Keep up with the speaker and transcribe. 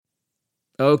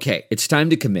Okay, it's time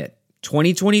to commit.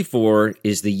 2024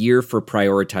 is the year for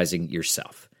prioritizing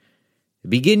yourself.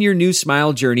 Begin your new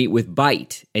smile journey with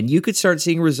Byte, and you could start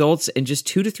seeing results in just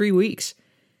 2 to 3 weeks.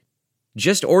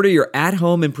 Just order your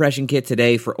at-home impression kit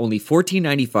today for only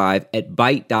 $14.95 at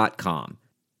Byte.com.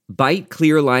 Byte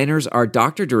clear liners are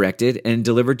doctor-directed and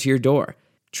delivered to your door.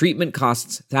 Treatment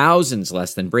costs thousands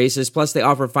less than braces, plus they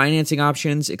offer financing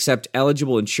options, accept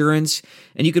eligible insurance,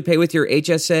 and you could pay with your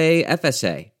HSA,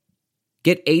 FSA.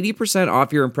 Get 80%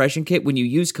 off your impression kit when you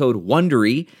use code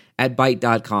WONDERY at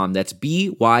Byte.com. That's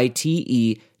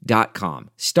BYTE.com.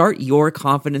 Start your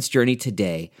confidence journey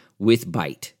today with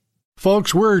Byte.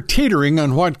 Folks, we're teetering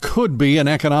on what could be an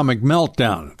economic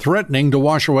meltdown, threatening to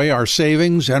wash away our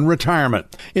savings and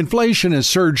retirement. Inflation has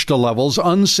surged to levels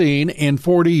unseen in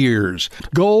 40 years.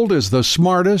 Gold is the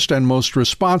smartest and most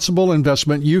responsible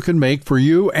investment you can make for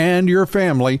you and your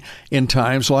family in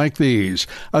times like these.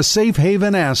 A safe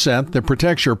haven asset that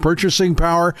protects your purchasing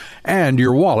power and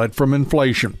your wallet from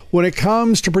inflation. When it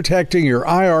comes to protecting your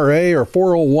IRA or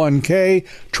 401k,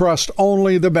 trust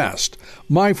only the best.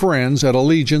 My friends at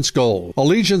Allegiance Gold.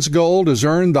 Allegiance Gold has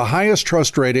earned the highest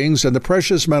trust ratings in the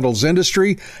precious metals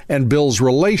industry and builds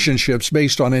relationships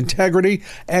based on integrity,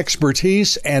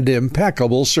 expertise, and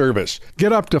impeccable service.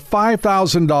 Get up to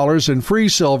 $5,000 in free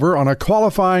silver on a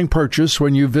qualifying purchase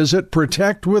when you visit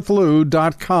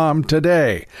protectwithlou.com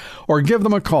today, or give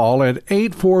them a call at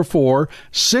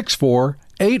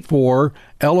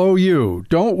 844-6484-LOU.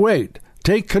 Don't wait.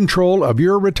 Take control of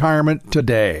your retirement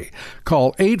today.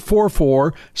 Call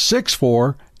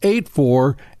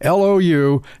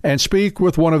 844-6484-LOU and speak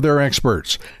with one of their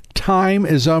experts. Time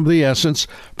is of the essence.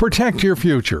 Protect your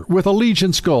future with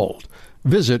Allegiance Gold.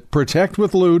 Visit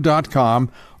protectwithlou.com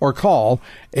or call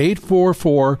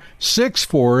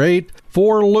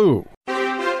 844-648-4LOU.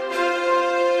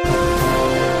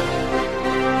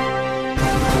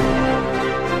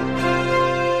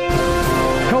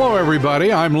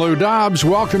 Everybody, I'm Lou Dobbs.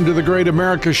 Welcome to the Great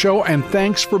America Show, and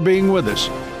thanks for being with us.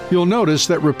 You'll notice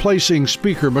that replacing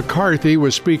Speaker McCarthy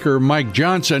with Speaker Mike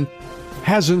Johnson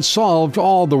hasn't solved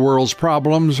all the world's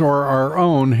problems or our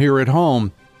own here at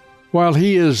home. While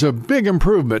he is a big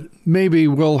improvement, maybe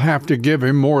we'll have to give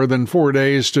him more than 4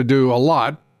 days to do a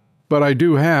lot, but I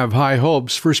do have high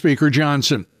hopes for Speaker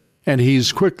Johnson, and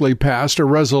he's quickly passed a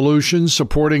resolution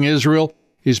supporting Israel.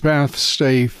 He's passed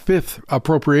a 5th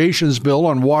appropriations bill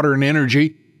on water and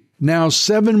energy. Now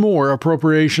 7 more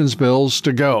appropriations bills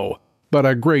to go, but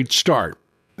a great start.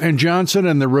 And Johnson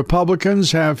and the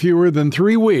Republicans have fewer than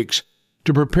 3 weeks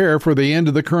to prepare for the end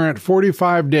of the current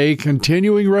 45-day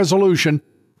continuing resolution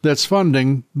that's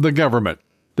funding the government.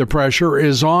 The pressure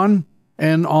is on,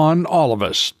 and on all of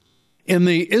us. In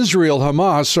the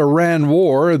Israel-Hamas-Iran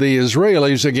war, the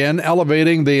Israelis again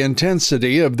elevating the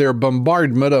intensity of their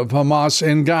bombardment of Hamas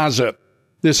in Gaza.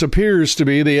 This appears to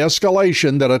be the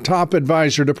escalation that a top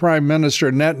advisor to Prime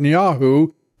Minister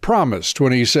Netanyahu promised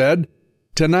when he said,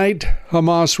 "Tonight,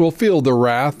 Hamas will feel the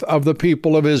wrath of the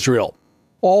people of Israel."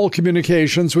 All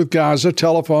communications with Gaza,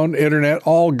 telephone, internet,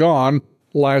 all gone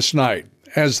last night,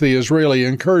 as the Israeli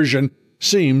incursion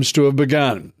seems to have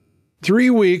begun.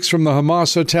 3 weeks from the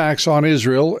Hamas attacks on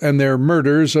Israel and their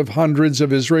murders of hundreds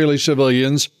of Israeli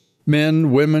civilians,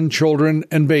 men, women, children,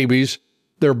 and babies,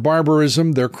 their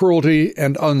barbarism, their cruelty,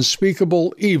 and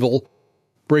unspeakable evil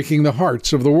breaking the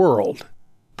hearts of the world.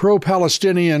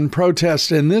 Pro-Palestinian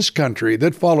protests in this country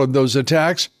that followed those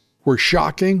attacks were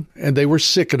shocking and they were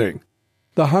sickening.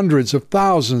 The hundreds of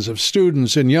thousands of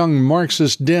students and young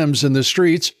Marxist Dems in the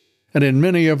streets and in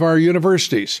many of our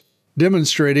universities,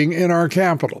 demonstrating in our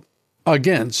capital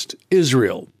against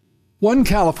Israel. One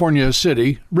California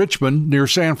city, Richmond, near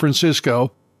San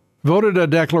Francisco, voted a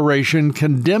declaration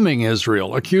condemning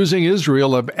Israel, accusing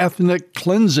Israel of ethnic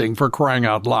cleansing, for crying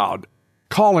out loud,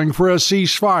 calling for a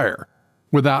ceasefire,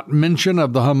 without mention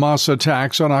of the Hamas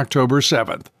attacks on October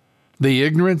 7th. The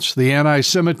ignorance, the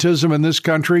anti-Semitism in this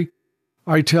country,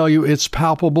 I tell you, it's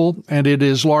palpable, and it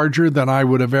is larger than I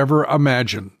would have ever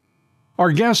imagined.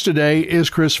 Our guest today is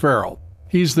Chris Farrell.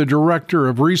 He's the Director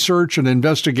of Research and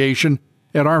Investigation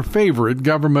at our favorite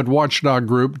government watchdog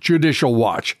group, Judicial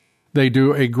Watch. They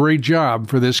do a great job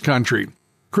for this country.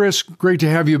 Chris, great to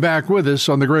have you back with us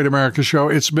on the Great America Show.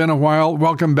 It's been a while.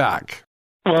 Welcome back.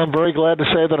 Well, I'm very glad to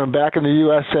say that I'm back in the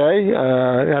USA.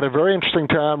 I had a very interesting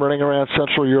time running around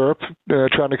Central Europe,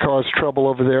 trying to cause trouble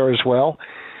over there as well.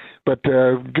 But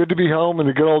good to be home in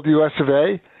the good old US of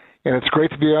A, and it's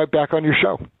great to be back on your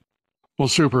show. Well,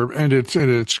 super, and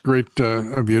it's great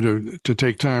of you to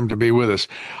take time to be with us.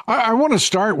 I want to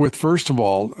start with, first of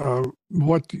all,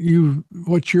 what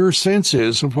your sense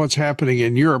is of what's happening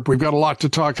in Europe. We've got a lot to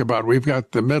talk about. We've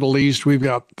got the Middle East, we've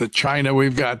got the China,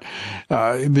 we've got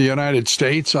the United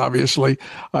States, obviously,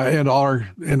 and our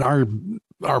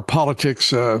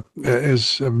politics,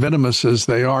 as venomous as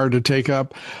they are to take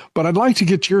up. But I'd like to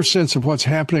get your sense of what's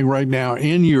happening right now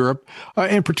in Europe,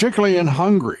 and particularly in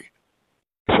Hungary.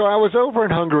 So I was over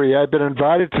in Hungary. I'd been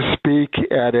invited to speak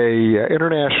at a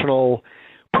international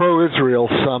pro-Israel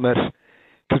summit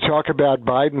to talk about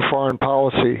Biden foreign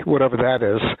policy, whatever that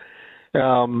is.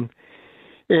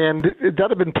 And that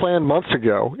had been planned months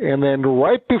ago. And then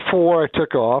right before I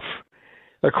took off,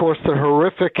 of course, the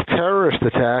horrific terrorist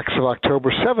attacks of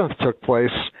October 7th took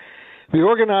place. The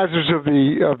organizers of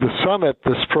the summit,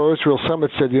 this pro-Israel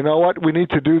summit, said, you know what, we need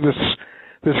to do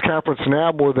this conference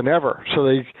now more than ever. So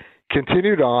they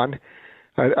continued on.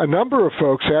 A number of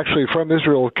folks actually from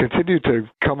Israel continued to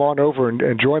come on over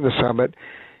and join the summit.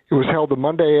 It was held the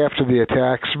Monday after the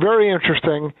attacks. Very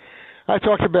interesting. I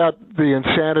talked about the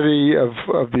insanity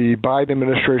of the Biden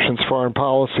administration's foreign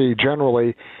policy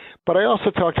generally, but I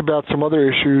also talked about some other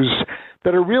issues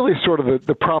that are really sort of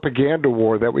the propaganda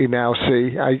war that we now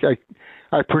see.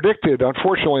 I predicted,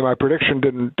 unfortunately, my prediction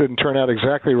didn't turn out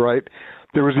exactly right.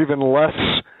 There was even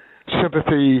less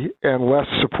sympathy and less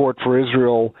support for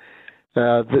Israel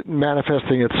that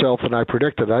manifesting itself than I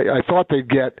predicted. I thought they'd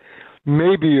get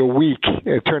maybe a week.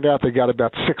 It turned out they got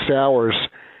about 6 hours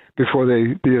before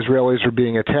the Israelis were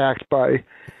being attacked by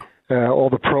all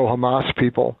the pro-Hamas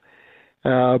people.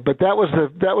 But that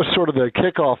was sort of the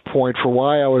kickoff point for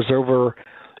why I was over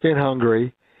in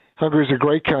Hungary. Hungary's a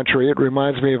great country. It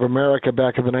reminds me of America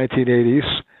back in the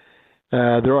 1980s.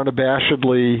 They're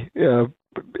unabashedly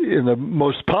in the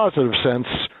most positive sense,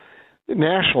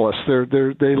 nationalists.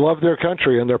 They love their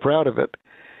country and they're proud of it.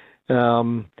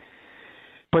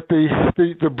 But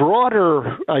the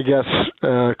broader, I guess,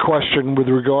 question with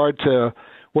regard to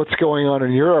what's going on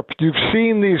in Europe, you've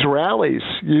seen these rallies.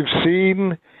 You've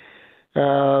seen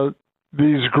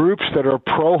these groups that are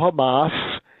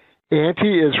pro-Hamas,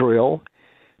 anti-Israel,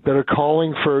 that are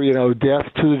calling for,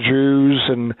 death to the Jews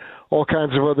and all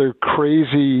kinds of other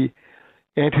crazy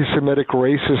anti-Semitic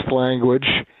racist language.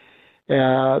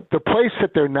 The place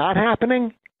that they're not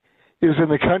happening is in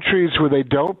the countries where they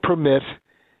don't permit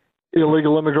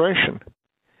illegal immigration.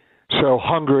 So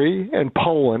Hungary and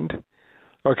Poland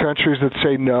are countries that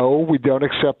say, no, we don't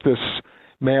accept this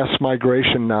mass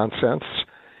migration nonsense.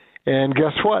 And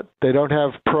guess what? They don't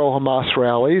have pro-Hamas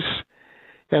rallies,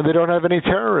 and they don't have any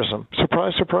terrorism.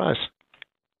 Surprise, surprise.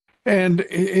 And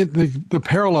the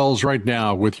parallels right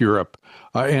now with Europe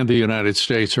and the United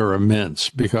States are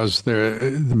immense because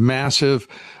the massive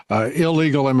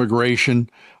illegal immigration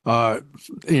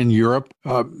in Europe,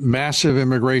 massive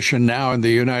immigration now in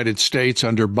the United States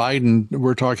under Biden.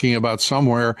 We're talking about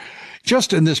somewhere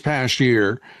just in this past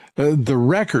year. The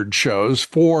record shows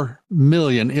 4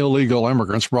 million illegal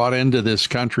immigrants brought into this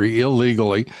country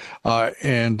illegally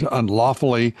and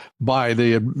unlawfully by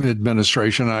the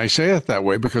administration. And I say it that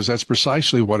way because that's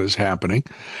precisely what is happening.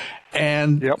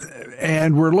 And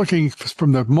and we're looking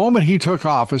from the moment he took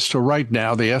office to right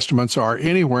now, the estimates are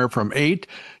anywhere from 8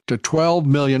 to 12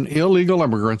 million illegal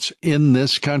immigrants in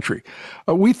this country.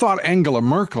 We thought Angela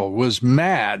Merkel was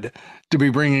mad to be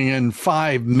bringing in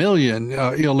 5 million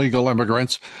illegal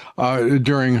immigrants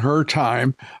during her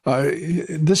time.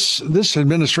 This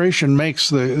administration makes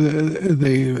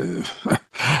the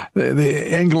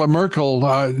Angela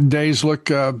Merkel days look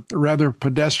rather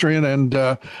pedestrian and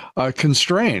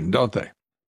constrained, don't they?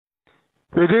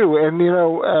 They do. And,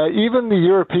 even the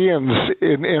Europeans,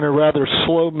 in a rather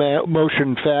slow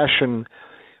motion fashion,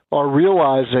 are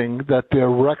realizing that their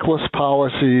reckless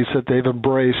policies that they've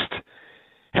embraced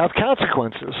have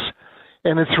consequences.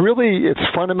 And it's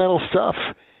fundamental stuff.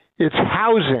 It's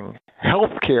housing,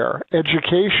 healthcare,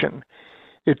 education.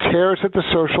 It tears at the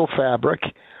social fabric.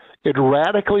 It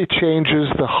radically changes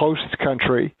the host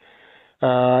country.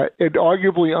 It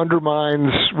arguably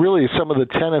undermines really some of the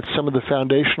tenets, some of the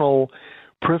foundational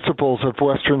principles of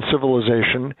Western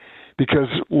civilization, because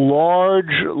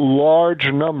large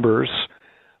numbers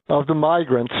of the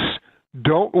migrants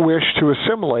don't wish to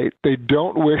assimilate. They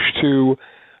don't wish to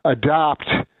adopt,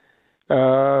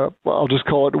 I'll just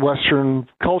call it Western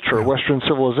culture, Western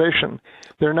civilization.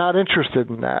 They're not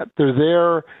interested in that. They're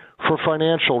there for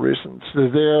financial reasons. They're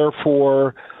there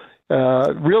for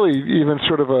really even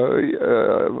sort of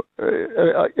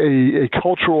a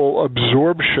cultural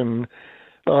absorption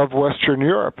of Western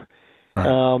Europe.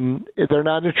 They're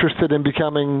not interested in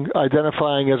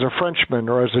identifying as a Frenchman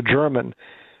or as a German.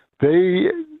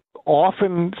 they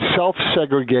often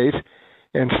self-segregate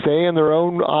and stay in their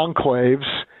own enclaves,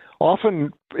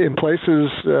 often in places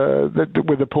where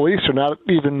the police are not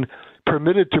even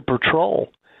permitted to patrol.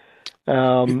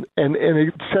 And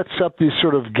it sets up these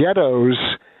sort of ghettos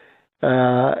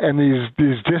and these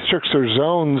districts or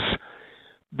zones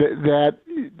that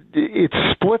it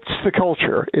splits the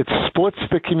culture. It splits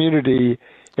the community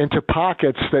into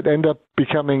pockets that end up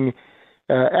becoming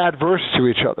adverse to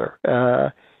each other.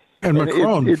 And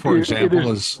Macron, for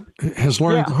example, has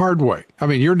learned the hard way. I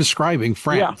mean, you're describing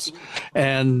France,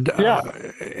 and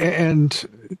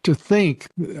to think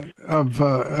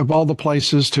of all the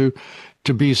places to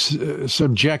be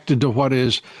subjected to what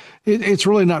is, it's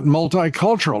really not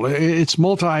multicultural. It's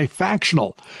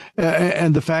multi-factional,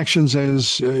 and the factions,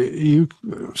 as you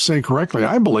say correctly,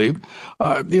 I believe,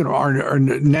 are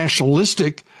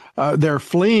nationalistic. They're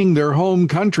fleeing their home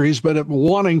countries, but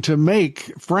wanting to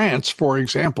make France, for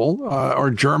example,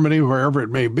 or Germany, wherever it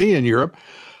may be in Europe,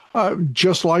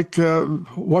 just like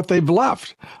what they've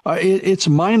left. It's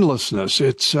mindlessness.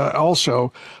 It's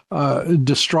also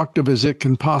destructive as it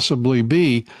can possibly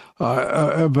be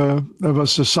of a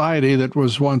society that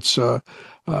was once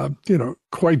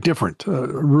quite different.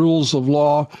 Rules of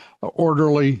law,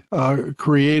 orderly,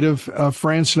 creative.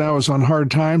 France now is on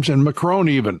hard times, and Macron,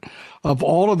 even, of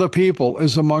all of the people,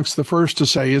 is amongst the first to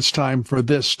say it's time for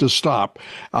this to stop.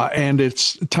 And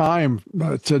it's time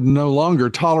to no longer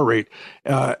tolerate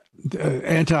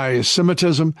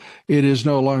anti-Semitism. It is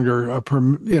no longer,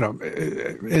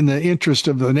 in the interest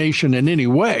of the nation in any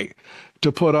way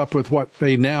to put up with what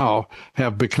they now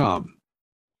have become.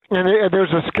 And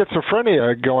there's a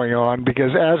schizophrenia going on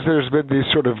because as there's been these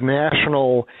sort of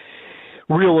national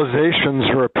realizations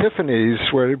or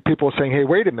epiphanies where people are saying, hey,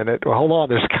 wait a minute, well, hold on,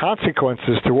 there's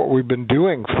consequences to what we've been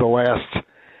doing for the last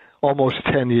almost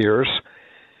 10 years.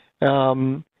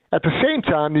 At the same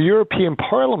time, the European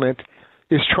Parliament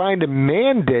is trying to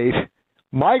mandate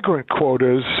migrant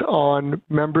quotas on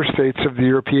member states of the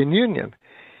European Union,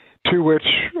 to which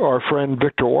our friend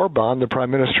Viktor Orban, the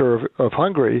Prime Minister of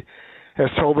Hungary, has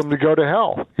told them to go to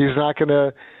hell. He's not going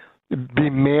to be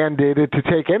mandated to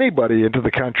take anybody into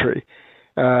the country.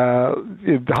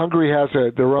 Hungary has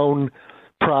their own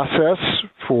process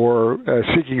for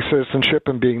seeking citizenship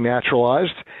and being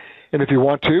naturalized. And if you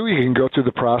want to, you can go through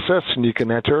the process and you can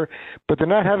enter. But they're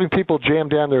not having people jam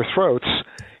down their throats.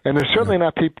 And they're certainly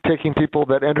not taking people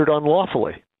that entered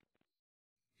unlawfully.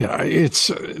 Yeah, it's,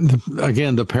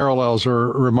 again, the parallels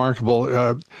are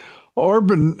remarkable.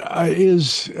 Orban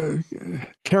is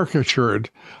caricatured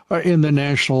in the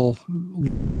national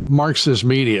Marxist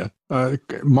media,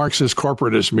 Marxist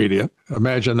corporatist media.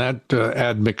 Imagine that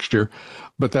admixture.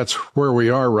 But that's where we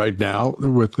are right now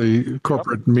with the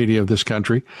corporate media of this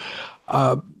country.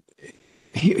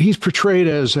 He's portrayed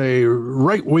as a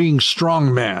right-wing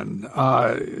strongman,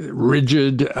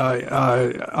 rigid,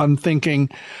 unthinking.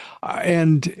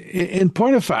 And in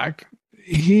point of fact,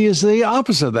 he is the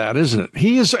opposite of that, isn't it?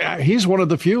 He's one of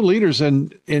the few leaders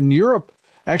in Europe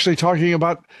actually talking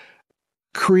about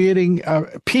creating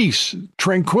peace,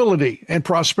 tranquility, and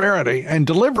prosperity, and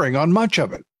delivering on much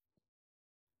of it.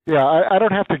 Yeah, I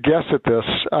don't have to guess at this.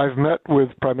 I've met with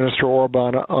Prime Minister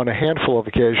Orban on a handful of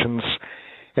occasions,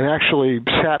 and actually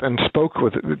sat and talked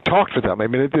with them. I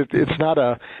mean, it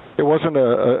wasn't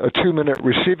a 2-minute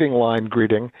receiving line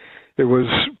greeting. It was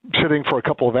sitting for a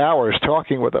couple of hours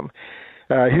talking with him.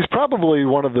 He's probably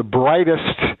one of the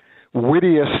brightest,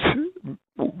 wittiest,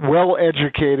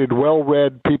 well-educated,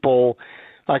 well-read people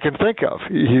I can think of.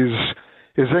 His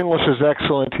English is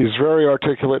excellent. He's very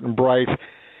articulate and bright.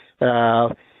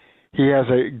 He has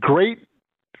a great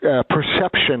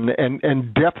perception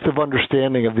and depth of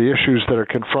understanding of the issues that are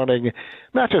confronting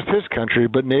not just his country,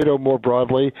 but NATO more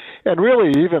broadly, and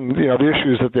really even the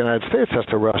issues that the United States has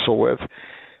to wrestle with.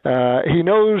 He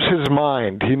knows his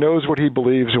mind. He knows what he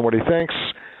believes and what he thinks.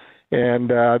 And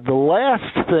the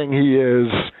last thing he is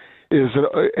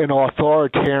an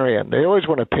authoritarian. They always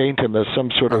want to paint him as some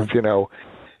sort of,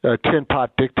 tin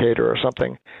pot dictator or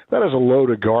something. That is a load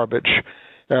of garbage.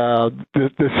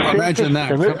 Imagine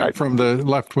that from the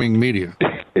left-wing media.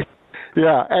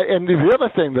 Yeah, and the other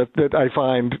thing that I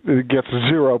find gets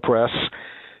zero press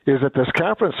is at this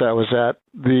conference I was at,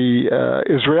 the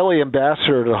Israeli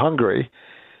ambassador to Hungary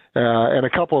and a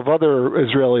couple of other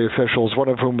Israeli officials, one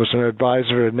of whom was an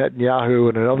advisor to Netanyahu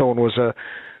and another one was a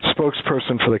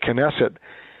spokesperson for the Knesset,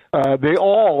 they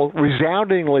all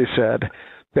resoundingly said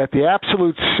that the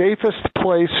absolute safest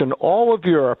place in all of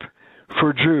Europe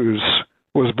for Jews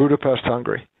was Budapest,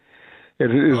 Hungary.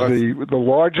 It is the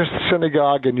largest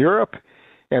synagogue in Europe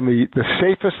and the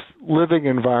safest living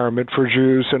environment for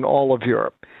Jews in all of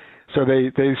Europe. So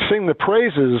they sing the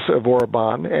praises of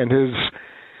Orban and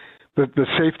the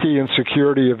safety and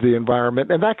security of the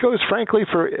environment. And that goes, frankly,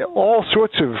 for all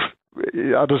sorts of,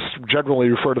 I'll just generally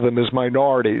refer to them as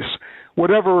minorities,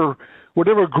 whatever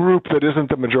group that isn't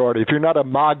the majority. If you're not a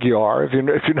Magyar, if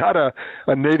you're not a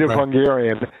native Right.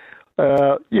 Hungarian,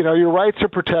 your rights are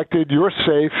protected, you're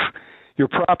safe, your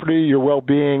property, your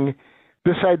well-being.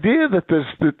 This idea that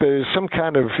there's some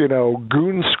kind of,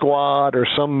 goon squad or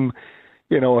some,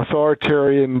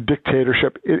 authoritarian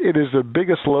dictatorship, it is the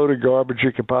biggest load of garbage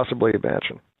you could possibly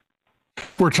imagine.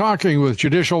 We're talking with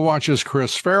Judicial Watch's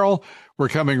Chris Farrell. We're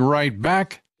coming right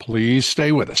back. Please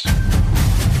stay with us.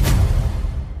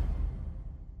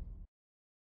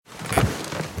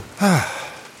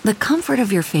 The comfort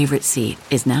of your favorite seat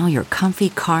is now your comfy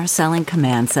car selling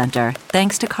command center,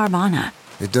 thanks to Carvana.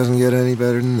 It doesn't get any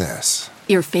better than this.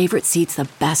 Your favorite seat's the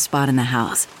best spot in the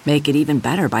house. Make it even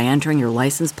better by entering your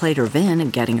license plate or VIN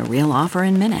and getting a real offer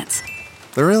in minutes.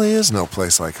 There really is no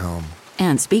place like home.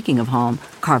 And speaking of home,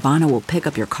 Carvana will pick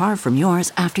up your car from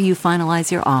yours after you finalize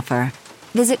your offer.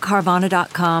 Visit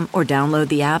Carvana.com or download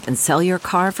the app and sell your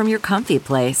car from your comfy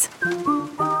place.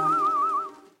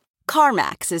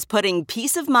 CarMax is putting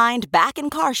peace of mind back in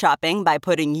car shopping by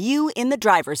putting you in the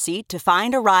driver's seat to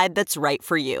find a ride that's right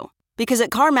for you. Because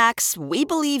at CarMax, we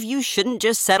believe you shouldn't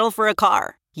just settle for a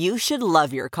car. You should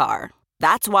love your car.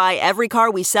 That's why every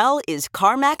car we sell is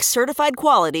CarMax certified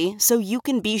quality, so you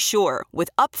can be sure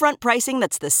with upfront pricing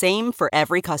that's the same for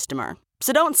every customer.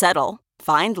 So don't settle.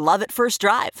 Find love at first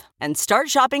drive and start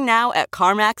shopping now at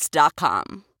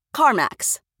CarMax.com.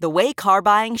 CarMax, the way car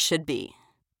buying should be.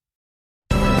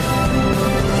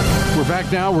 We're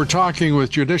back now. We're talking with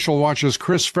Judicial Watch's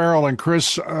Chris Farrell. And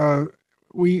Chris, I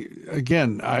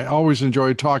always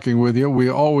enjoy talking with you. We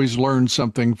always learn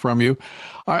something from you.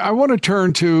 I want to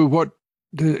turn to what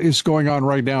is going on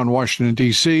right now in Washington,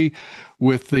 D.C.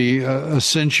 with the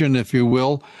ascension, if you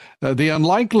will, the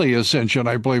unlikely ascension,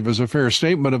 I believe is a fair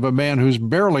statement, of a man who's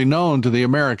barely known to the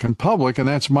American public, and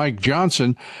that's Mike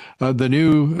Johnson, the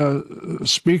new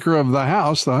Speaker of the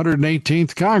House, the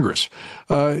 118th Congress.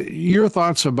 Your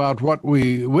thoughts about what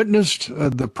we witnessed,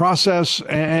 the process,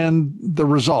 and the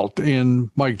result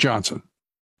in Mike Johnson?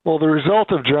 Well, the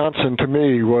result of Johnson, to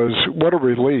me, was what a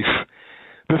relief.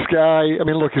 This guy,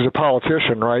 look, he's a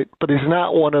politician, right? But he's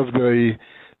not one of the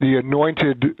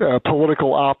anointed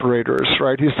political operators,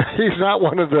 right? He's not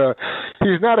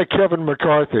he's not a Kevin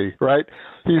McCarthy, right?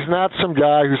 He's not some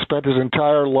guy who spent his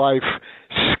entire life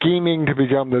scheming to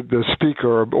become the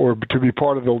speaker or to be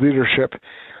part of the leadership.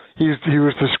 He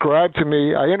was described to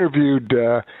me. I interviewed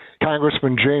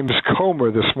Congressman James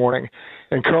Comer this morning,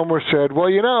 and Comer said, well,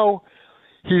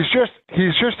 he's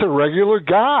just a regular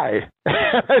guy.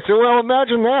 I said, well,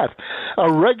 imagine that,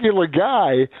 a regular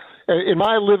guy. In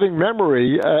my living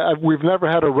memory, we've never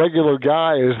had a regular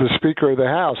guy as the Speaker of the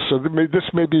House, so this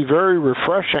may be very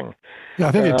refreshing. Yeah,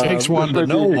 I think it takes one to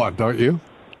know one, don't you?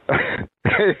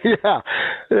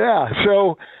 Yeah.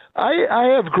 So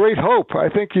I have great hope. I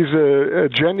think he's a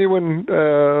genuine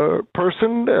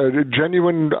person, a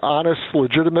genuine, honest,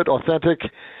 legitimate, authentic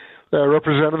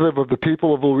representative of the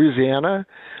people of Louisiana.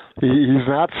 He's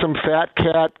not some fat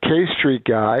cat K Street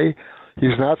guy.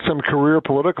 He's not some career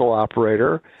political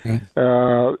operator. Okay.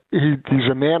 He's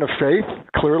a man of faith,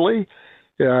 clearly.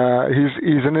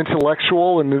 He's an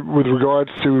intellectual with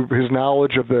regards to his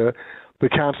knowledge of the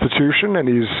Constitution, and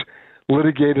he's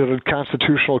litigated on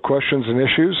constitutional questions and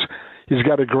issues. He's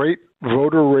got a great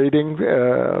voter rating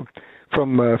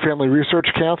from Family Research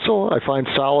Council. I find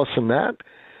solace in that.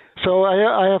 So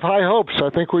I have high hopes. I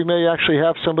think we may actually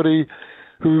have somebody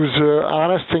who's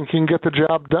honest and can get the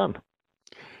job done.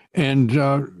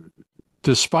 And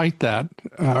despite that,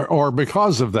 or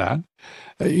because of that,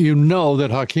 you know that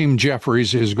Hakeem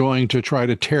Jeffries is going to try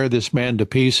to tear this man to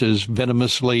pieces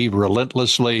venomously,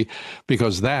 relentlessly,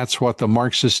 because that's what the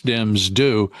Marxist Dems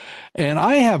do. And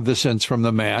I have the sense from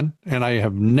the man, and I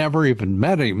have never even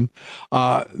met him,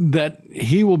 that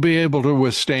he will be able to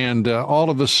withstand all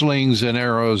of the slings and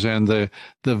arrows and the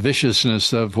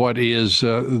viciousness of what is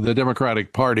the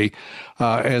Democratic Party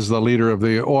as the leader of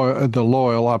the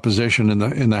loyal opposition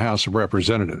in the House of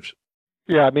Representatives.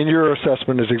 Yeah, your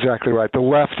assessment is exactly right. The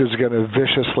left is going to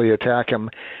viciously attack him.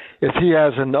 If he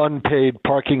has an unpaid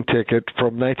parking ticket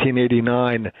from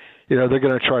 1989, they're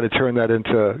going to try to turn that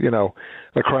into,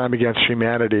 a crime against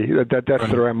humanity. That's right.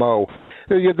 Their MO.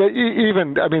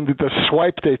 The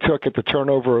swipe they took at the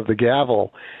turnover of the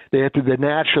gavel, they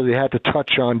naturally had to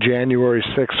touch on January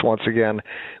 6th once again,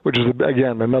 which is,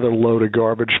 again, another load of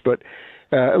garbage. But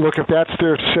look, if that's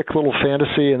their sick little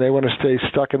fantasy and they want to stay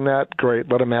stuck in that, great,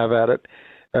 let them have at it.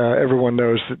 everyone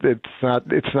knows that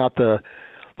it's not the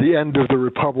end of the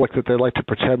republic that they like to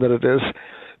pretend that it is.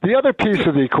 The other piece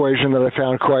of the equation that I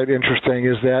found quite interesting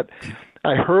is that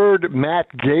I heard Matt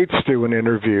Gaetz do an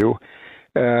interview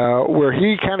where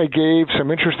he kind of gave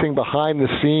some interesting behind the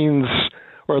scenes,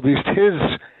 or at least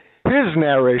his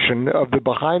narration of the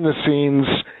behind the scenes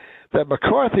that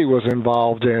McCarthy was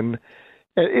involved in.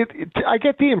 I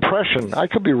get the impression, I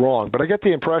could be wrong, but I get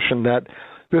the impression that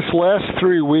this last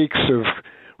 3 weeks of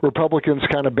Republicans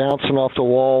kind of bouncing off the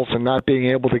walls and not being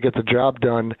able to get the job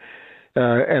done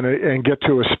and get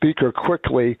to a speaker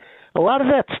quickly, a lot of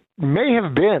that may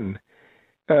have been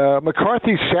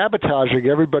McCarthy sabotaging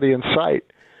everybody in sight,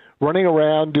 running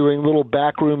around doing little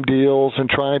backroom deals and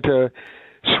trying to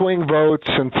swing votes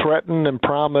and threaten and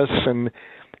promise. And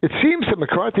it seems that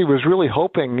McCarthy was really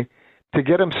hoping to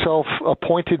get himself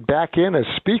appointed back in as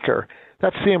speaker.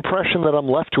 That's the impression that I'm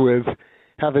left with,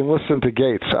 having listened to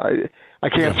Gaetz. I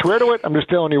can't swear to it. I'm just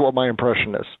telling you what my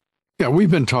impression is. Yeah,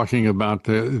 we've been talking about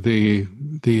the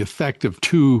effect of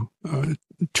two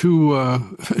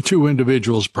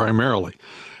individuals primarily.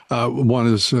 One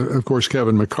is, of course,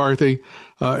 Kevin McCarthy,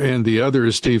 and the other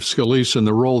is Steve Scalise, and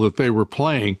the role that they were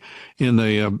playing in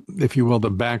the, if you will, the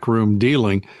backroom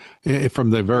dealing from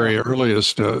the very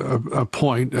earliest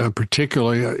point.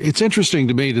 Particularly, it's interesting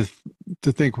to me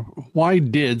to think, why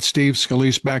did Steve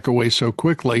Scalise back away so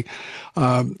quickly?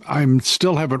 I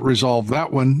still haven't resolved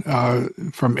that one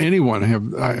from anyone.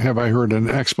 Have I heard an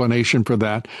explanation for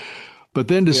that? But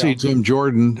then to see Jim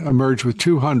Jordan emerge with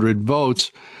 200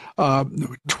 votes,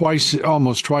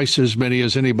 almost twice as many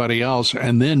as anybody else,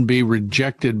 and then be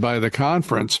rejected by the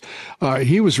conference.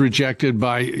 He was rejected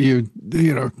by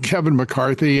Kevin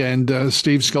McCarthy and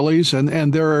Steve Scalise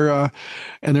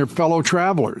and their fellow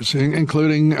travelers,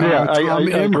 including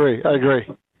Tom Emmer. I agree.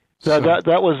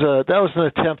 That was an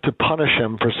attempt to punish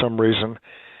him for some reason.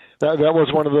 That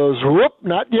was one of those, whoop,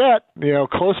 not yet,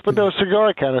 close but no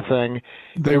cigar kind of thing.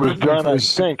 It was done, I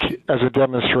think, as a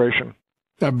demonstration.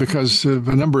 Because of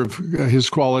a number of his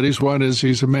qualities. One is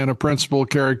he's a man of principle,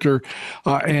 character,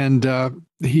 and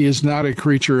he is not a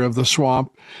creature of the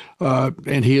swamp,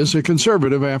 and he is a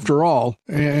conservative after all,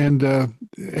 and the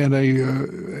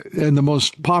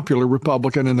most popular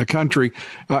Republican in the country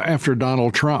after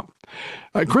Donald Trump.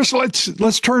 Chris,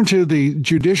 let's turn to the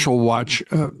Judicial Watch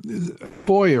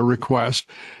FOIA request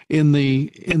in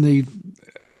the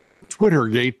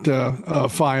Twittergate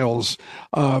files.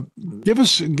 Give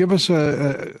us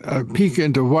a peek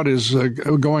into what is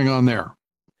going on there.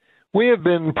 We have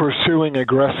been pursuing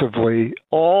aggressively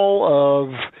all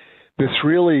of this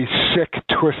really sick,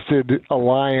 twisted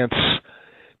alliance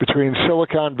between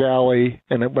Silicon Valley,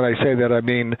 and when I say that, I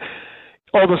mean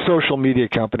all the social media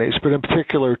companies, but in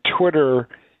particular Twitter,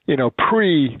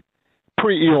 pre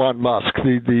Elon Musk,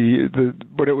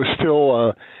 but it was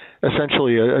still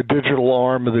essentially a digital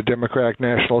arm of the Democratic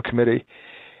National Committee,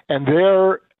 and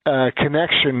their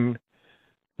connection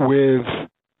with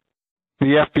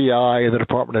the FBI and the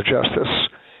Department of Justice.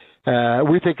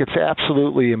 We think it's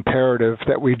absolutely imperative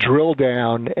that we drill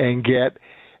down and get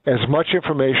as much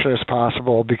information as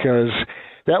possible, because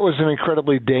that was an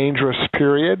incredibly dangerous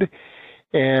period,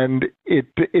 and it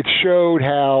showed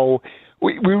how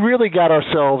we really got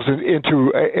ourselves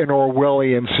into an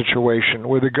Orwellian situation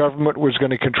where the government was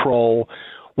going to control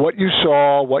what you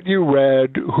saw, what you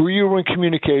read, who you were in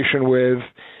communication with,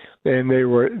 and they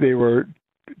were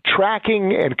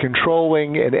tracking and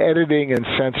controlling and editing and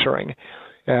censoring.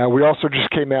 We also just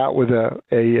came out with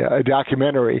a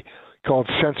documentary called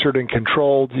Censored and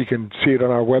Controlled. You can see it on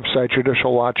our website,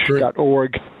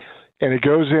 judicialwatch.org, and it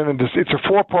goes in and it's a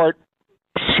 4-part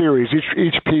series.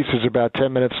 Each piece is about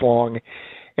 10 minutes long,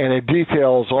 and it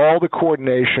details all the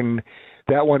coordination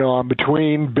that went on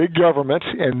between big government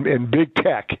and big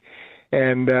tech.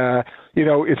 And,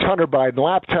 it's Hunter Biden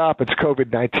laptop, it's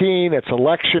COVID-19, it's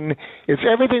election, it's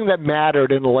everything that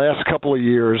mattered in the last couple of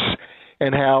years,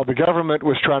 and how the government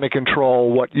was trying to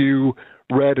control what you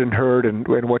read and heard and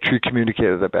what you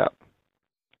communicated about.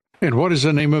 And what is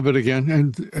the name of it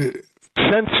again?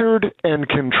 Censored and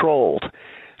Controlled.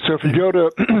 So if you go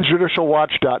to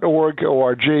judicialwatch.org,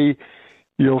 O-R-G,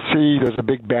 you'll see there's a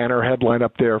big banner headline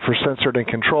up there for Censored and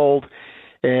Controlled.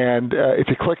 And if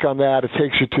you click on that, it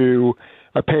takes you to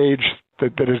a page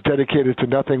that is dedicated to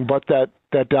nothing but that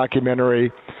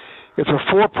documentary. It's a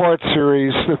 4-part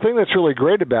series. The thing that's really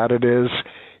great about it is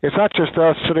it's not just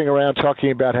us sitting around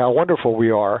talking about how wonderful we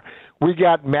are. We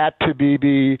got Matt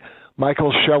Taibbi,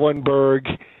 Michael Schellenberg,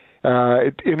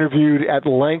 interviewed at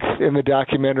length in the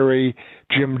documentary.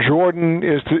 Jim Jordan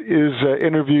is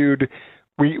interviewed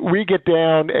we get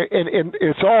down, and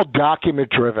it's all document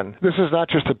driven. This is not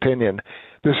just opinion.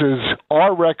 This is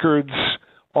our records,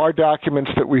 our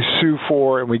documents that we sue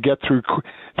for, and we get through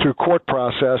court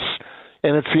process.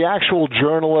 And it's the actual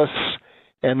journalists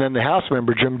and then the House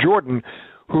member, Jim Jordan,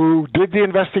 who did the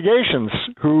investigations,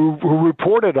 who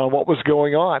reported on what was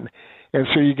going on. And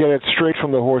so you get it straight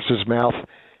from the horse's mouth.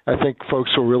 I think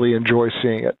folks will really enjoy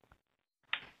seeing it.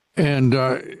 And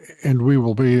we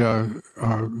will be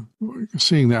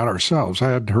seeing that ourselves. I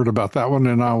hadn't heard about that one,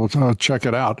 and I will check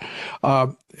it out.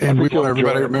 And we want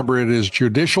everybody to remember it is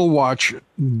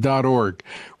judicialwatch.org.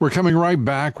 We're coming right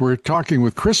back. We're talking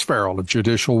with Chris Farrell of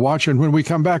Judicial Watch, and when we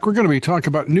come back, we're going to be talking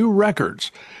about new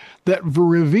records that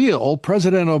reveal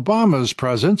President Obama's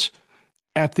presence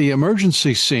at the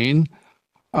emergency scene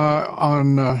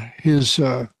on his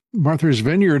Martha's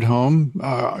Vineyard home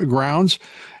grounds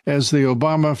as the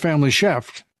Obama family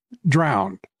chef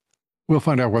drowned. We'll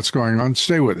find out what's going on.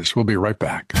 Stay with us. We'll be right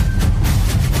back.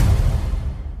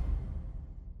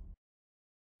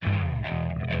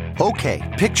 Okay,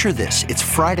 picture this. It's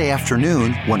Friday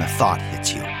afternoon when a thought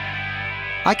hits you.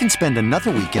 I can spend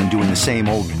another weekend doing the same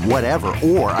old whatever,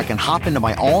 or I can hop into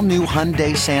my all-new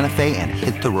Hyundai Santa Fe and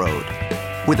hit the road.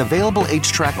 With available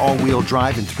H-Track all-wheel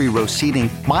drive and 3-row seating,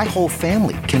 my whole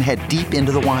family can head deep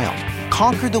into the wild.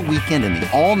 Conquer the weekend in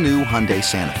the all-new Hyundai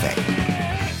Santa Fe.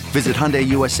 Visit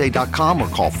HyundaiUSA.com or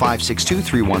call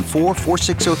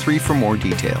 562-314-4603 for more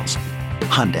details.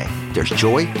 Hyundai, there's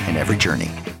joy in every journey.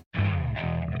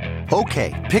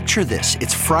 Okay, picture this.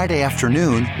 It's Friday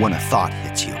afternoon when a thought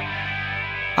hits you.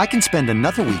 I can spend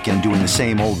another weekend doing the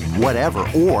same old whatever,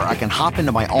 or I can hop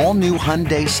into my all-new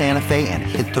Hyundai Santa Fe and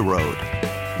hit the road.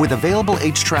 With available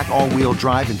H-Track all-wheel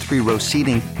drive and 3-row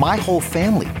seating, my whole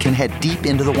family can head deep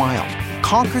into the wild.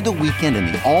 Conquer the weekend in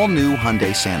the all-new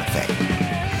Hyundai Santa Fe.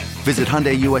 Visit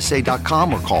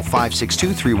HyundaiUSA.com or call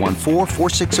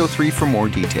 562-314-4603 for more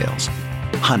details.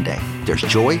 Hyundai, there's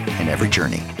joy in every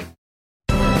journey.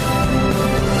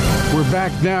 We're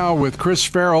back now with Chris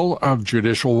Farrell of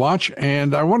Judicial Watch,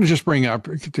 and I want to just bring up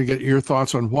to get your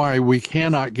thoughts on why we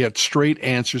cannot get straight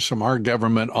answers from our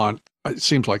government on, it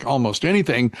seems like almost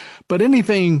anything, but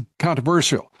anything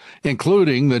controversial,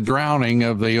 including the drowning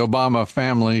of the Obama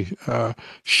family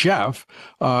chef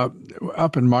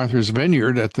up in Martha's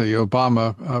Vineyard at the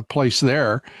Obama place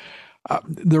there.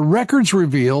 The records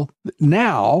reveal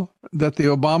now that the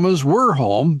Obamas were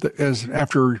home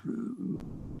after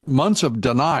months of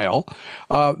denial,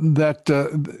 that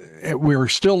we're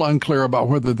still unclear about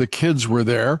whether the kids were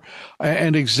there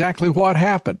and exactly what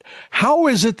happened. How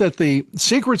is it that the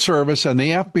Secret Service and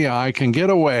the FBI can get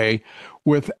away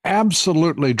with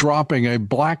absolutely dropping a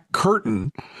black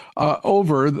curtain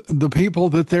over the people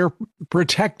that they're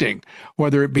protecting,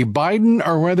 whether it be Biden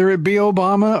or whether it be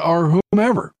Obama or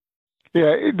whomever?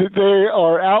 Yeah, they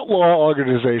are outlaw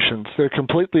organizations. They're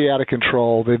completely out of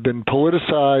control. They've been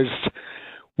politicized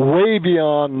way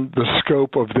beyond the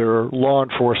scope of their law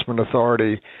enforcement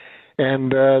authority,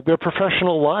 and they're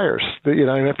professional liars.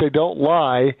 And if they don't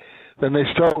lie, then they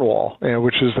stonewall,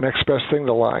 which is the next best thing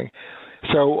to lying.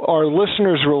 So our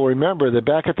listeners will remember that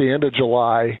back at the end of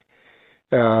July,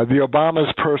 the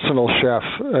Obama's personal chef,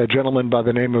 a gentleman by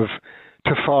the name of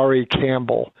Tafari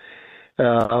Campbell,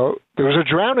 there was a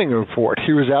drowning report.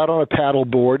 He was out on a paddle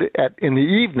board in the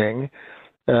evening,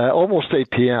 almost 8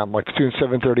 p.m., like between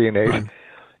 7:30 and 8. Right.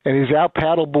 And he's out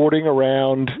paddleboarding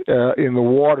around in the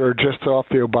water just off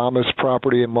the Obama's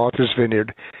property in Martha's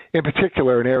Vineyard. In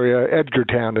particular, an area,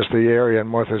 Edgartown is the area in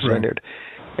Martha's Vineyard.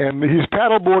 And he's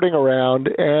paddleboarding around,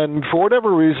 and for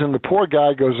whatever reason, the poor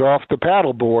guy goes off the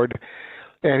paddleboard,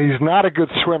 and he's not a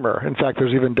good swimmer. In fact,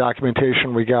 there's even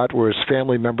documentation we got where his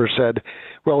family member said,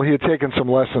 well, he had taken some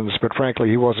lessons, but frankly,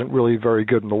 he wasn't really very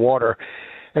good in the water.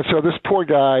 And so this poor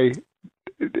guy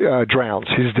drowns.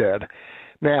 He's dead.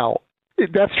 Now,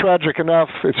 that's tragic enough.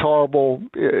 It's horrible.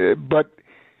 But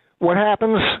what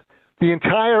happens? The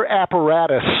entire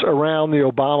apparatus around the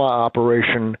Obama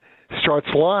operation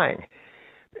starts lying.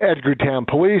 Edgartown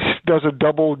Police does a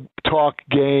double talk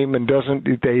game and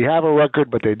they have a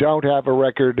record, but they don't have a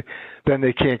record. Then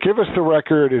they can't give us the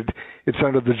record. It's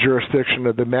under the jurisdiction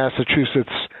of the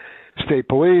Massachusetts State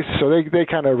Police. So they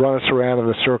kind of run us around in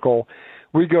a circle.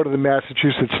 We go to the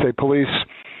Massachusetts State Police,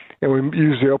 and we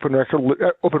use the open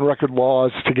record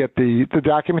laws to get the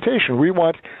documentation. We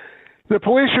want the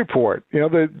police report,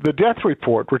 the death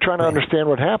report. We're trying to understand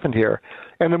what happened here.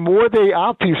 And the more they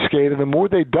obfuscate and the more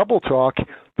they double talk,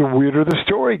 the weirder the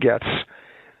story gets.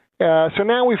 So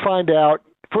now we find out,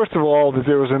 first of all, that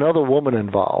there was another woman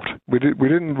involved. We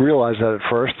didn't realize that at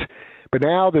first, but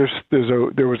now there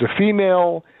was a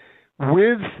female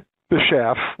with the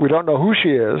chef. We don't know who she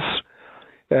is.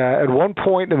 At one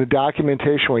point in the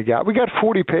documentation we got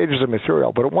 40 pages of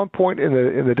material, but at one point in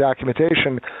the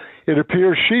documentation, it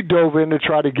appears she dove in to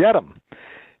try to get him.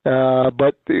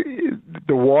 But the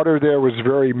water there was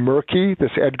very murky.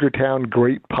 This Edgartown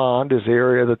Great Pond is the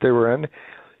area that they were in.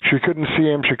 She couldn't see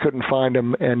him. She couldn't find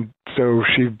him. And so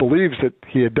she believes that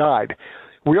he had died.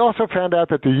 We also found out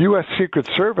that the U.S. Secret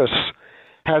Service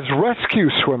has rescue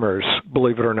swimmers,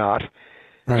 believe it or not,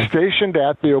 stationed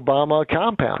at the Obama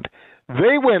compound.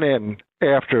 They went in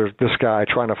after this guy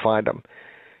trying to find him.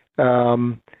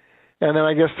 And then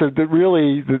I guess the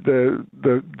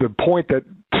point that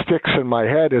sticks in my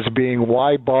head as being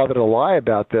why bother to lie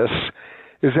about this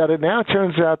is that it now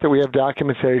turns out that we have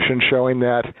documentation showing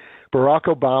that Barack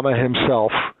Obama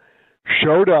himself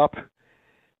showed up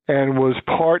and was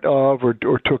part of or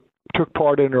took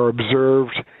part in or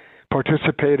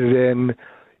participated in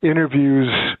interviews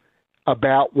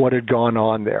about what had gone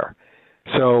on there.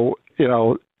 So,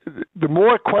 the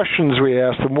more questions we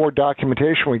ask, the more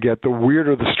documentation we get, the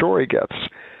weirder the story gets.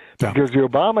 Yeah. Because the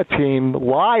Obama team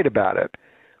lied about it.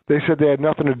 They said they had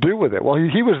nothing to do with it. Well,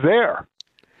 he was there.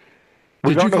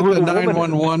 Did you get the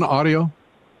 911 audio?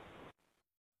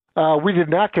 We did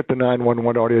not get the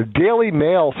 911 audio. Daily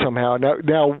Mail somehow.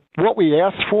 Now, what we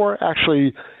asked for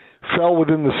actually fell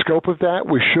within the scope of that.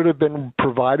 We should have been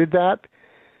provided that.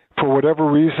 For whatever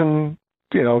reason,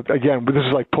 again, this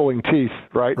is like pulling teeth,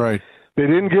 right? Right. They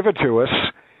didn't give it to us.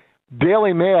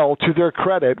 Daily Mail, to their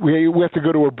credit, we have to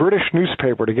go to a British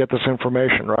newspaper to get this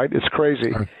information, right? It's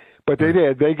crazy. Right. But they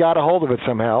did. They got a hold of it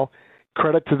somehow.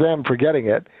 Credit to them for getting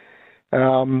it.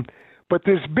 But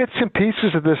there's bits and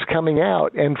pieces of this coming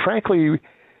out. And frankly,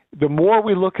 the more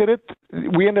we look at it,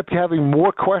 we end up having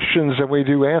more questions than we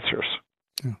do answers.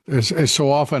 As so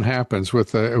often happens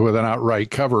with an outright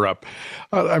cover-up.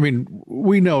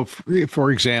 We know,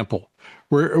 for example,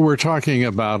 we're talking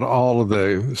about all of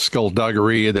the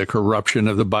skullduggery, the corruption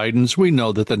of the Bidens. We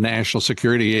know that the National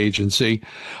Security Agency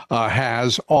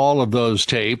has all of those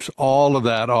tapes, all of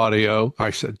that audio.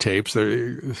 I said tapes,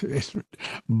 they're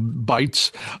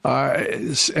bytes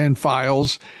and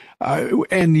files.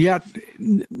 And yet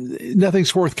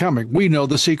nothing's forthcoming. We know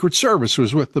the Secret Service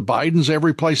was with the Bidens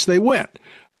every place they went,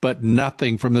 but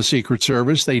nothing from the Secret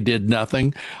Service. They did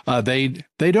nothing. They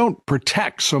don't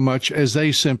protect so much as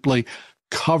they simply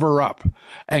cover up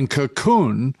and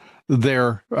cocoon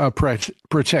their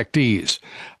protectees.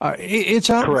 It's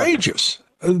outrageous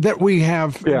that we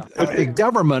have a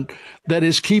government that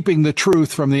is keeping the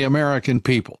truth from the American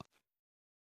people.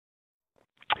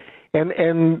 And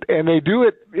they do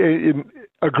it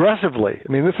aggressively.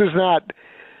 I mean, this is not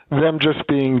them just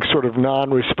being sort of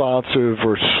non-responsive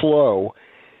or slow.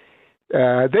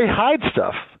 They hide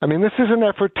stuff. I mean, this is an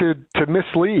effort to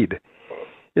mislead.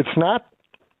 It's not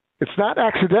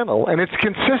accidental, and it's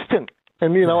consistent.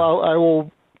 And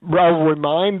I'll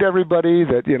remind everybody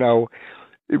that even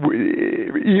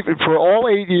for all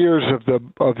 8 years of the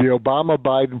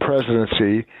Obama-Biden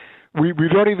presidency, we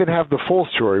don't even have the full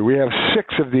story. We have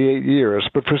 6 of the 8 years,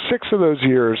 but for 6 of those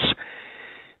years,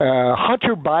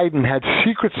 Hunter Biden had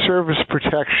Secret Service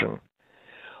protection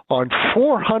on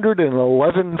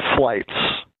 411 flights,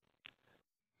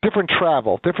 different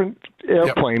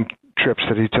airplane trips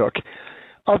that he took.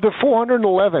 Of the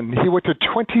 411, he went to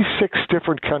 26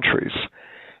 different countries.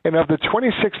 And of the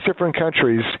 26 different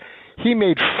countries, he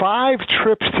made 5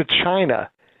 trips to China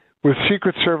with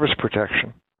Secret Service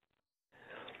protection.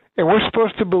 And we're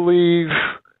supposed to believe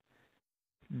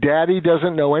Daddy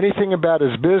doesn't know anything about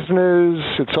his business.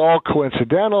 It's all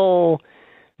coincidental.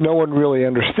 No one really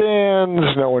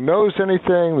understands. No one knows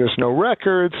anything. There's no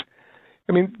records.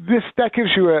 I mean, that gives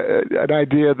you an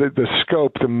idea of the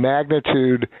scope, the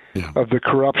magnitude of the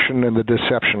corruption and the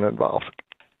deception involved.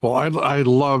 Well, I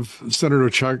love Senator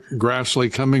Chuck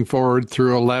Grassley coming forward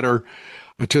through a letter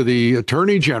to the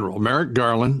Attorney General, Merrick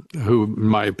Garland, who, in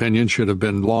my opinion, should have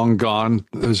been long gone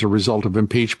as a result of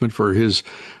impeachment for his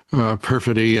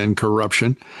perfidy and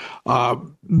corruption.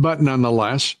 But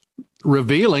nonetheless,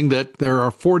 revealing that there are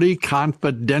 40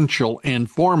 confidential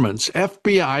informants,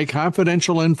 FBI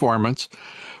confidential informants,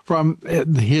 from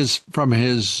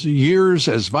his years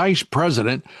as vice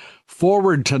president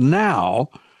forward to now,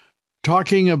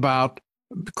 talking about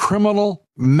criminal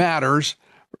matters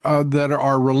that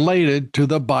are related to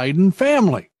the Biden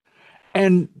family.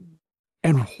 And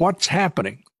what's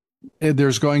happening?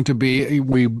 There's going to be,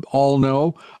 we all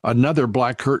know, another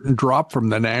black curtain drop from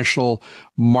the national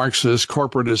Marxist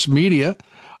corporatist media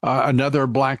another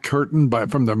black curtain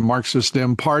from the Marxist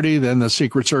Dem Party, then the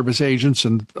Secret Service agents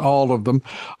and all of them,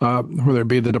 whether it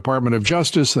be the Department of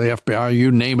Justice, the FBI,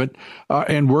 you name it.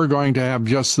 And we're going to have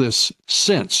just this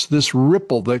sense, this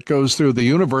ripple that goes through the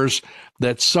universe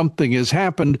that something has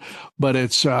happened, but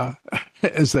it's,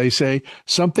 as they say,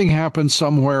 something happened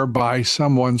somewhere by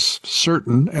someone's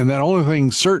certain, and that only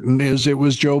thing certain is it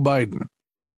was Joe Biden.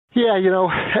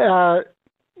 Yeah,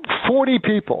 40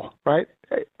 people, right?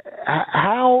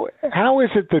 How is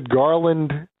it that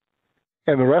Garland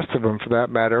and the rest of them, for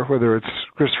that matter, whether it's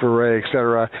Christopher Wray, et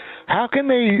cetera, how can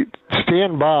they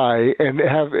stand by and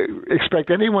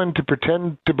expect anyone to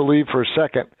pretend to believe for a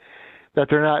second that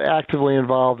they're not actively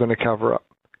involved in a cover-up,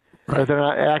 right, that they're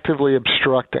not actively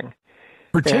obstructing?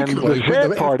 Particularly and the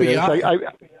sad part FBI. Is,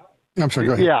 I'm sorry,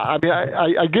 go ahead. Yeah, I mean,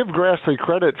 I give Grassley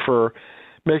credit for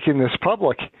making this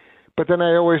public, but then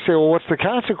I always say, well, what's the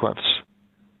consequence?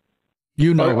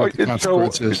 You know what the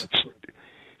consequence is.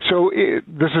 So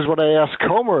this is what I asked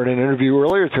Comer in an interview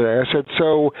earlier today. I said,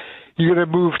 so you're going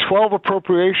to move 12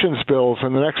 appropriations bills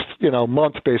in the next,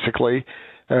 month, basically,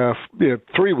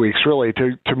 3 weeks, really,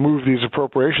 to move these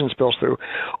appropriations bills through.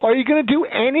 Are you going to do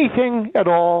anything at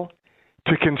all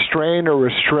to constrain or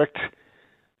restrict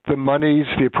the monies,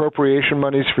 the appropriation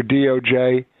monies for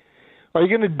DOJ? Are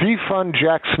you going to defund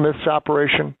Jack Smith's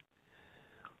operation?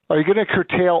 Are you going to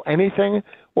curtail anything,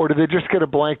 or do they just get a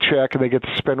blank check and they get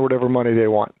to spend whatever money they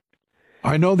want?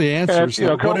 I know the answers.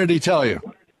 What did he tell you?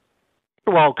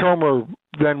 Well, Comer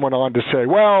then went on to say,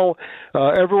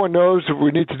 everyone knows that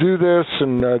we need to do this,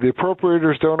 and the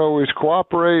appropriators don't always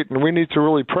cooperate, and we need to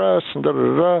really press, and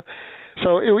da-da-da-da.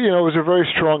 So, it was a very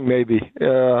strong maybe.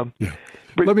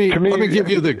 But let me give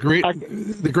you the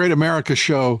Great America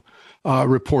Show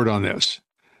report on this.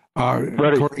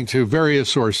 According to various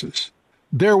sources,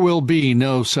 there will be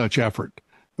no such effort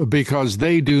because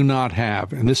they do not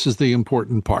have, and this is the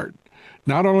important part,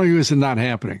 not only is it not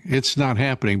happening, it's not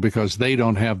happening because they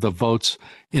don't have the votes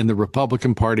in the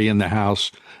Republican Party in the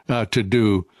House to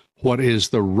do what is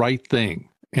the right thing,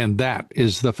 and that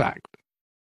is the fact.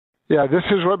 Yeah, this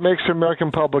is what makes the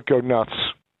American public go nuts.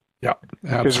 Yeah,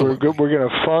 absolutely. Because we're going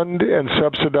to fund and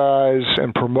subsidize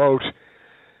and promote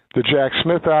the Jack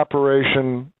Smith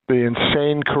operation, the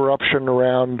insane corruption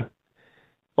around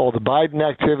all the Biden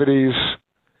activities.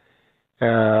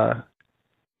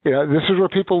 This is where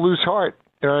people lose heart.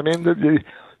 You know what I mean?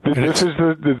 This is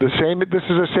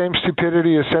the same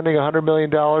stupidity as sending $100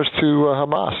 million to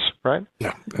Hamas, right?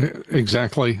 Yeah,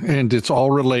 exactly. And it's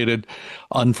all related.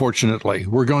 Unfortunately,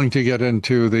 we're going to get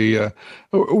into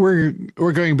we're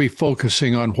going to be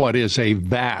focusing on what is a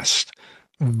vast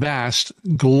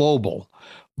global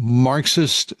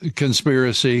Marxist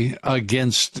conspiracy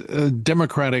against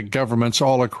democratic governments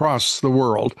all across the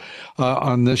world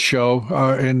on this show.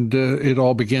 And it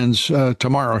all begins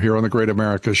tomorrow here on the Great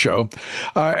America Show.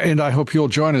 And I hope you'll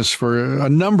join us for a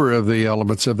number of the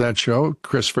elements of that show,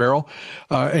 Chris Farrell.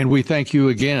 And we thank you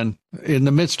again. In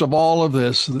the midst of all of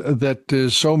this that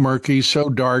is so murky, so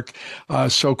dark,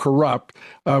 so corrupt,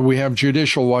 we have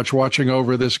Judicial Watch watching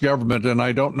over this government, and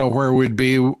I don't know where we'd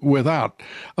be without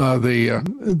the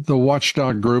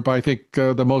watchdog group. I think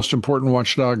the most important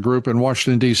watchdog group in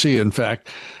Washington, D.C., in fact,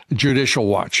 Judicial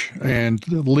Watch. And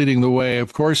leading the way,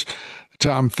 of course,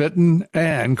 Tom Fitton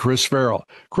and Chris Farrell.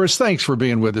 Chris, thanks for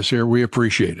being with us here. We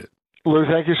appreciate it. Lou,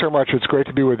 thank you so much. It's great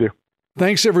to be with you.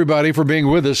 Thanks, everybody, for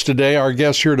being with us today. Our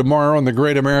guest here tomorrow on the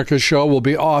Great America Show will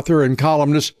be author and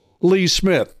columnist Lee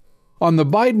Smith on the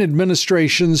Biden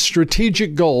administration's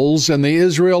strategic goals in the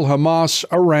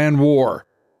Israel-Hamas-Iran war.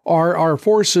 Are our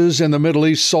forces in the Middle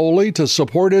East solely to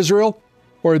support Israel,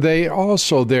 or are they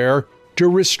also there to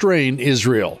restrain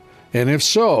Israel? And if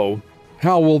so,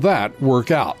 how will that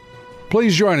work out?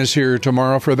 Please join us here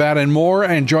tomorrow for that and more,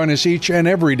 and join us each and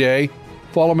every day.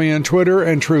 Follow me on Twitter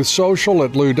and Truth Social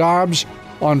at Lou Dobbs,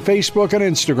 on Facebook and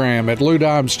Instagram at Lou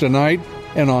Dobbs Tonight,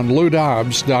 and on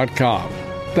LouDobbs.com.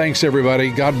 Thanks, everybody.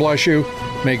 God bless you.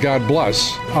 May God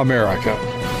bless America.